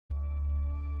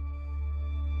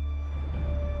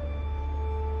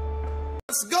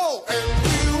Let's go, and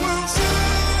we will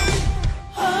sing.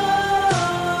 Oh,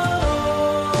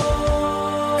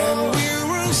 and we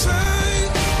will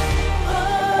sing.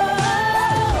 Oh,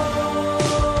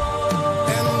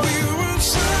 and we will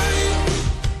sing.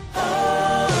 Oh,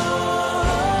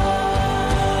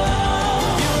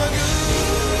 you are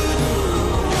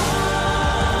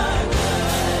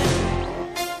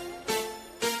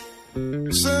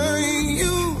good. Sing,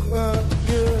 you are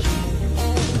good.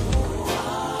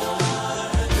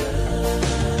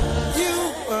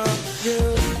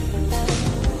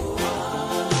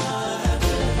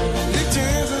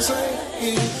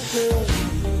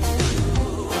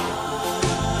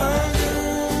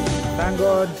 Thank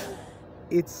God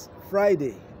it's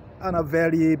Friday, and a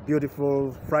very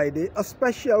beautiful Friday, a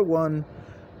special one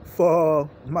for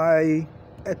my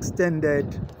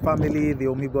extended family, the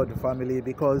Omigbodun family,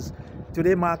 because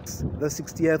today marks the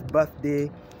 60th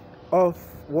birthday of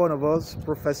one of us,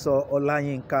 Professor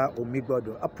Olayinka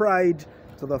Omigbodun, a pride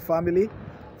to the family,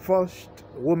 first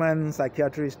woman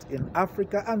psychiatrist in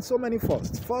Africa, and so many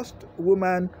firsts. First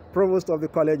woman provost of the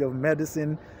College of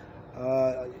Medicine,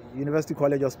 University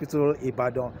College Hospital,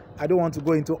 Ibadan. I don't want to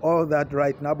go into all that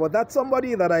right now, but that's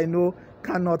somebody that I know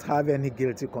cannot have any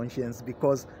guilty conscience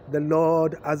because the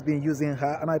Lord has been using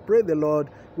her, and I pray the Lord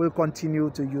will continue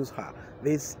to use her.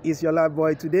 This is your life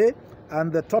boy today,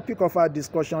 and the topic of our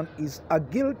discussion is a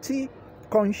guilty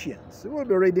conscience. We will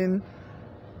be reading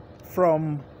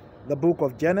from the book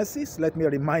of Genesis. Let me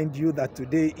remind you that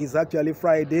today is actually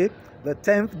Friday, the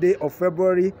 10th day of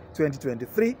February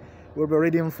 2023. We'll be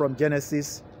reading from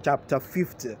Genesis chapter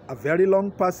 50, a very long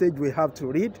passage we have to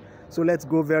read, so let's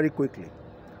go very quickly.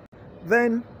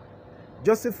 Then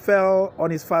Joseph fell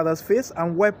on his father's face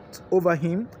and wept over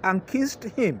him and kissed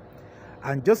him.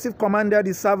 And Joseph commanded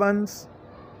his servants,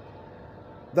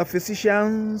 the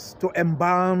physicians, to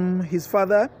embalm his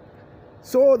father.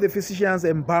 So the physicians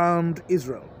embalmed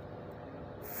Israel.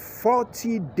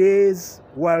 40 days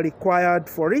were required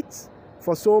for it,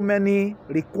 for so many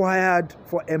required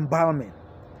for embalming.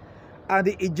 And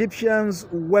the Egyptians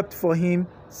wept for him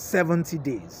 70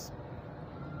 days.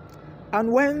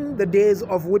 And when the days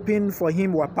of weeping for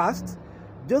him were past,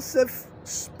 Joseph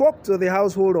spoke to the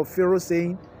household of Pharaoh,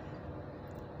 saying,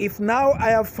 "If now I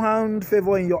have found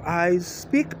favor in your eyes,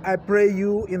 speak, I pray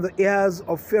you, in the ears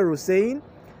of Pharaoh, saying,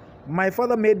 My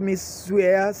father made me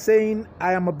swear, saying,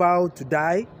 I am about to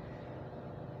die.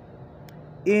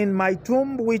 In my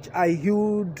tomb which I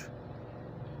hewed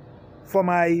for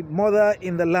my mother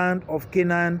in the land of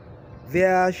Canaan,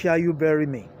 there shall you bury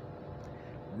me.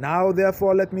 Now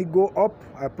therefore let me go up,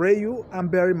 I pray you,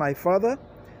 and bury my father,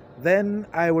 then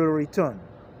I will return."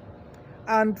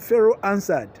 And Pharaoh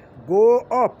answered, "Go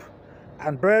up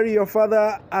and bury your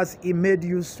father as he made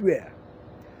you swear."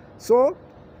 So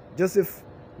Joseph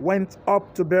went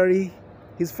up to bury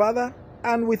his father,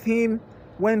 and with him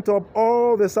went up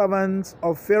all the servants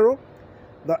of Pharaoh,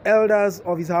 the elders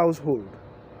of his household,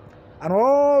 and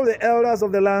all the elders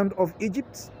of the land of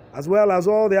Egypt, as well as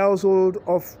all the household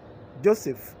of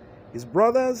Joseph, his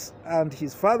brothers, and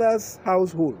his father's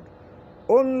household.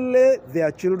 Only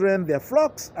their children, their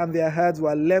flocks, and their herds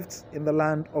were left in the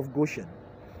land of Goshen.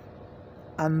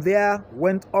 And there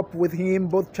went up with him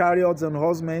both chariots and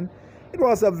horsemen. It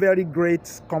was a very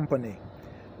great company.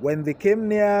 When they came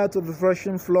near to the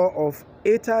threshing floor of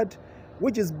Atad,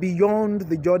 which is beyond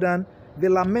the Jordan, they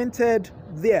lamented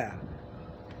there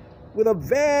with a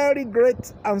very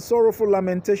great and sorrowful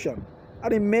lamentation.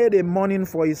 And he made a mourning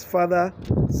for his father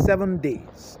 7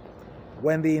 days.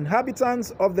 When the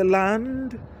inhabitants of the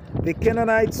land, the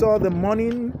Canaanites, saw the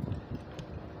mourning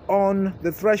on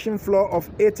the threshing floor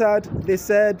of Atad, they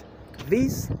said,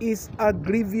 "This is a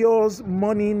grievous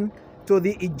mourning to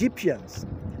the Egyptians."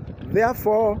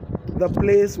 Therefore, the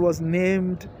place was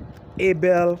named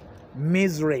Abel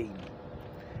Mizraim.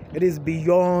 It is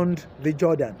beyond the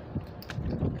Jordan.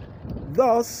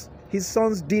 Thus his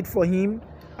sons did for him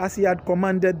as he had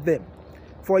commanded them.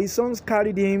 For his sons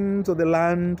carried him to the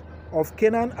land of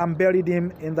Canaan and buried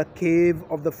him in the cave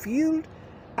of the field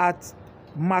at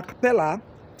Machpelah,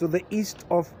 to the east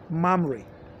of Mamre,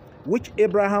 which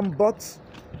Abraham bought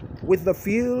with the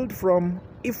field from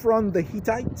Ephron the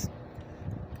Hittite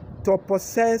to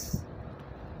possess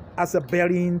as a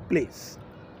burying place.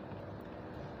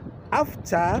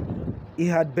 After he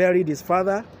had buried his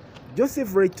father,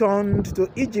 Joseph returned to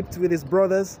Egypt with his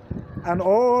brothers and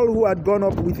all who had gone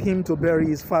up with him to bury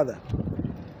his father.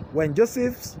 When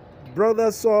Joseph's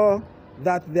brothers saw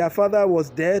that their father was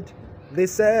dead, they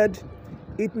said,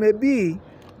 "It may be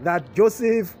that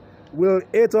Joseph will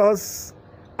hate us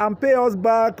and pay us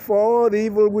back for all the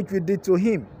evil which we did to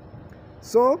him."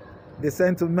 So They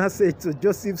sent a message to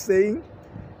Joseph saying,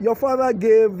 "Your father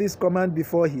gave this command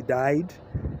before he died.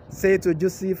 Say to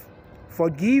Joseph,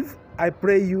 forgive, I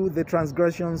pray you, the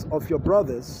transgressions of your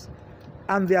brothers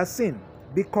and their sin,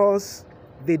 because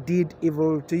they did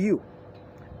evil to you.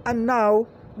 And now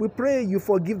we pray you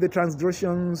forgive the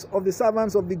transgressions of the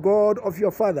servants of the God of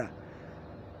your father."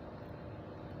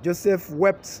 Joseph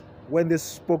wept when they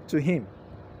spoke to him.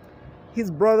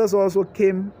 His brothers also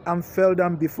came and fell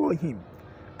down before him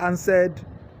and said,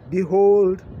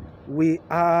 "Behold, we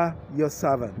are your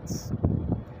servants."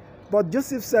 But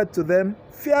Joseph said to them,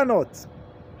 "Fear not,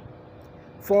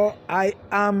 for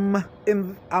am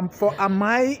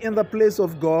I in the place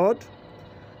of God?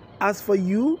 As for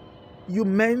you, you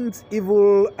meant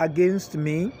evil against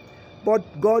me, but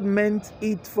God meant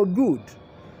it for good,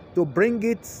 to bring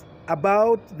it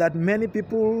about that many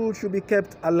people should be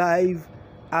kept alive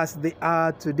as they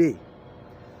are today.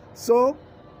 So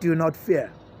do not fear.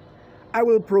 I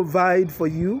will provide for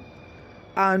you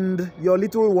and your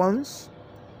little ones."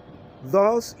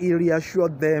 Thus he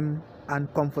reassured them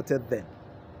and comforted them.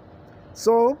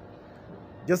 So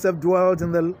Joseph dwelt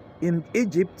in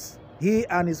Egypt, he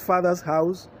and his father's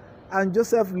house, and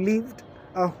Joseph lived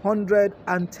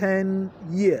 110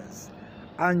 years.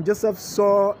 And Joseph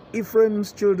saw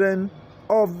Ephraim's children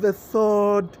of the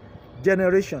third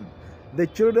generation. The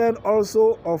children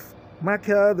also of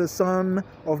Machir, the son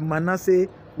of Manasseh,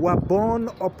 were born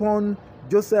upon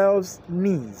Joseph's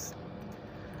knees.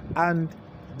 And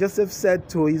Joseph said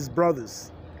to his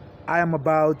brothers, "I am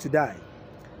about to die,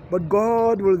 but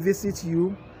God will visit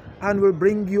you and will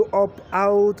bring you up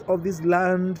out of this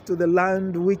land to the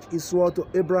land which he swore to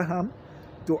Abraham,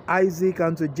 to Isaac,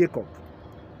 and to Jacob."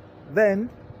 Then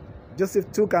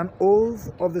Joseph took an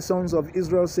oath of the sons of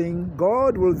Israel, saying,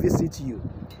 "God will visit you,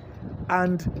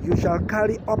 and you shall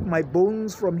carry up my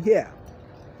bones from here."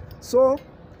 So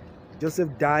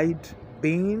Joseph died,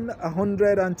 being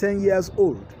 110 years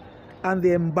old, and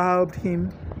they embalmed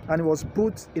him, and he was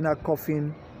put in a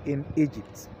coffin in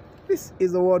Egypt. This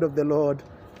is the word of the Lord.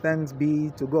 Thanks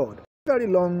be to God. Very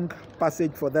long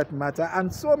passage for that matter,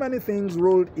 and so many things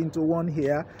rolled into one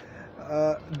here.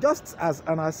 Just as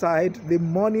an aside, the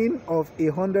mourning of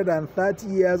 130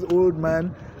 years old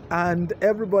man, and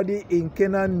everybody in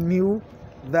Canaan knew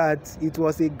that it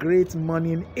was a great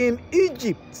mourning in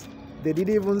Egypt. They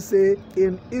didn't even say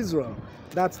in Israel.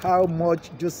 That's how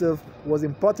much Joseph was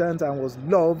important and was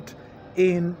loved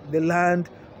in the land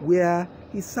where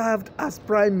he served as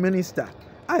prime minister.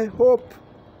 I hope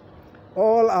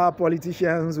all our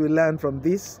politicians will learn from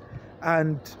this,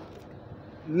 and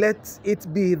let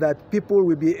it be that people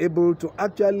will be able to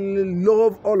actually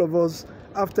love all of us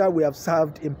after we have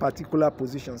served in particular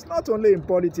positions, not only in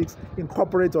politics, in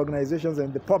corporate organizations,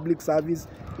 and the public service,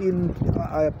 in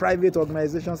private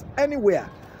organizations, anywhere.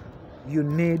 You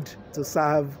need to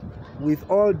serve with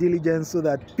all diligence so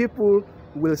that people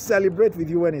will celebrate with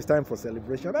you when it's time for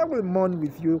celebration. I will mourn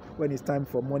with you when it's time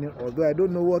for mourning, although I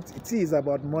don't know what it is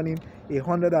about mourning a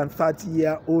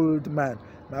 130-year-old man.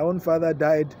 My own father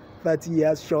died 30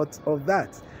 years short of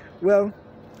that. Well,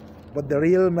 but the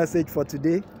real message for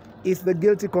today is the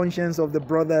guilty conscience of the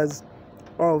brothers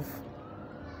of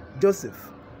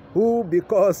Joseph, who,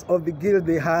 because of the guilt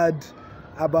they had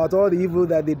about all the evil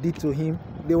that they did to him,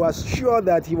 they were sure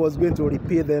that he was going to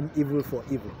repay them evil for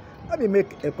evil. Let me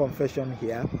make a confession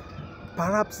here.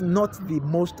 Perhaps not the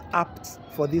most apt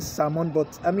for this sermon,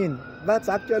 but I mean, that's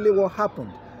actually what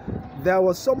happened. There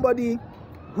was somebody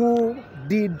who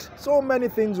did so many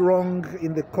things wrong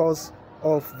in the course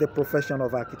of the profession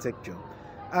of architecture,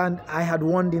 and I had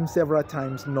warned him several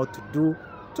times not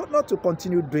to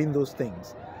continue doing those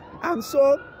things. And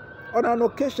so on an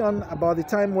occasion, about the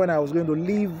time when I was going to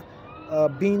leave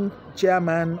being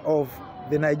chairman of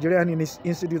the Nigerian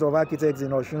Institute of Architects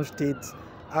in Osun State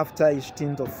after a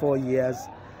stint of 4 years,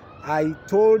 I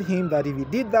told him that if he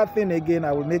did that thing again,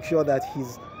 I will make sure that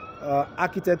his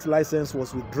architect's license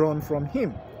was withdrawn from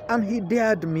him. And he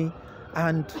dared me,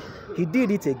 and he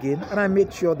did it again, and I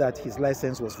made sure that his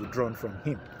license was withdrawn from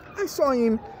him. I saw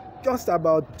him just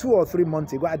about 2 or 3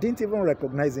 months ago. I didn't even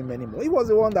recognize him anymore. He was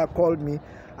the one that called me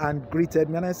and greeted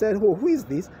me, and I said, "Oh, who is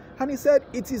this?" And he said,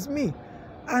 "It is me."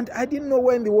 And I didn't know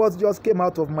when the words just came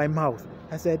out of my mouth.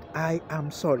 I said, "I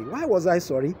am sorry." Why was I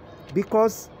sorry?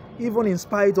 Because even in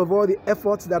spite of all the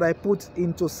efforts that I put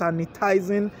into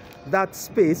sanitizing that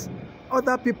space,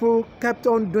 other people kept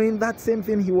on doing that same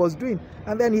thing he was doing.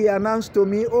 And then he announced to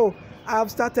me, "Oh, I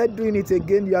have started doing it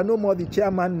again. You are no more the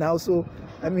chairman now." So,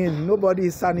 I mean, nobody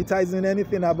is sanitizing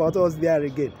anything about us there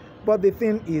again. But the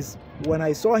thing is, when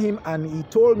I saw him and he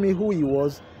told me who he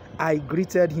was, I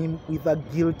greeted him with a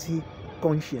guilty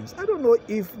conscience. I don't know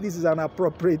if this is an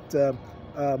appropriate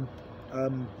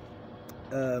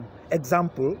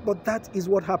example, but that is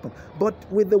what happened. But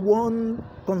with the one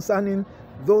concerning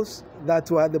those that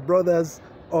were the brothers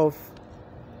of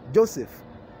Joseph,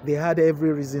 they had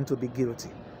every reason to be guilty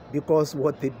because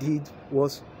what they did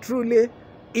was truly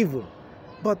evil.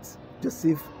 But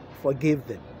Joseph forgave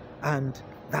them, and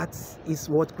that is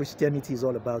what Christianity is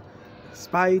all about. In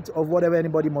spite of whatever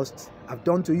anybody must have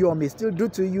done to you or may still do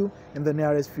to you in the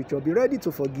nearest future, be ready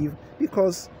to forgive,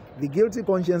 because the guilty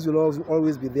conscience will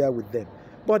always be there with them.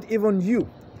 But even you,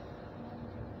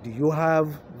 do you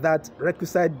have that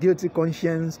requisite guilty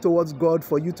conscience towards God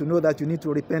for you to know that you need to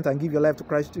repent and give your life to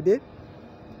Christ today?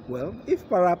 Well, if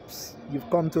perhaps you've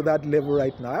come to that level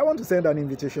right now, I want to send an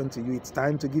invitation to you. It's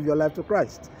time to give your life to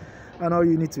Christ. And all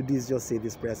you need to do is just say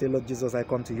this prayer. Say, Lord Jesus, I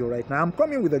come to you right now. I'm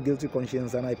coming with a guilty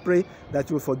conscience, and I pray that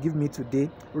you will forgive me today.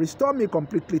 Restore me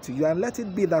completely to you, and let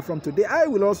it be that from today I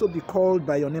will also be called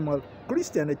by your name, a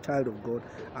Christian, a child of God.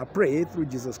 I pray through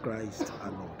Jesus Christ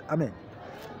our Lord. Amen.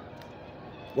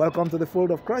 Welcome to the fold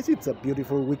of Christ. It's a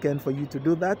beautiful weekend for you to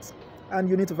do that. And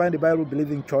you need to find a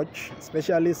Bible-believing church,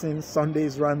 especially since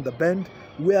Sundays run the bend,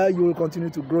 where you will continue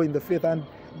to grow in the faith and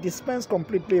dispense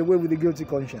completely away with the guilty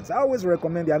conscience. I always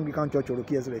recommend the Anglican Church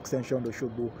Orokiese Extension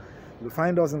Oshogbo. You'll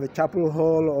find us in the chapel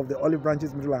hall of the Olive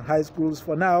Branches Middle and High Schools.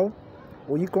 For now,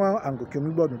 Oyikwa and Goke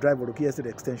Omigbodun Drive Orokiese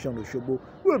Extension Oshogbo.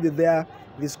 We'll be there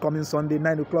this coming Sunday,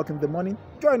 9 o'clock in the morning.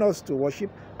 Join us to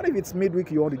worship. And if it's midweek,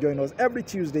 you want to join us every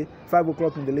Tuesday, 5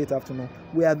 o'clock in the late afternoon.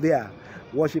 We are there,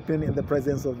 worshiping in the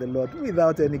presence of the Lord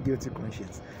without any guilty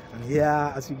conscience. And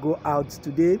here, as you go out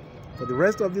today, for the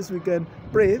rest of this weekend,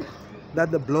 pray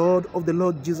that the blood of the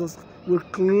Lord Jesus will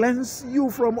cleanse you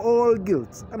from all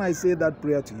guilt. And I say that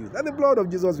prayer to you, that the blood of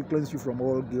Jesus will cleanse you from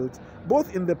all guilt,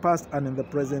 both in the past and in the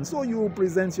present, so you will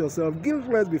present yourself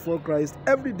guiltless before Christ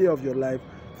every day of your life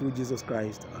through Jesus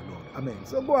Christ our Lord. Amen.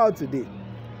 So go out today.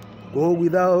 Go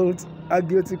without a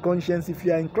guilty conscience if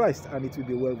you are in Christ, and it will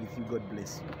be well with you. God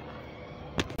bless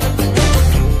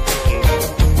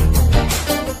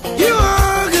you.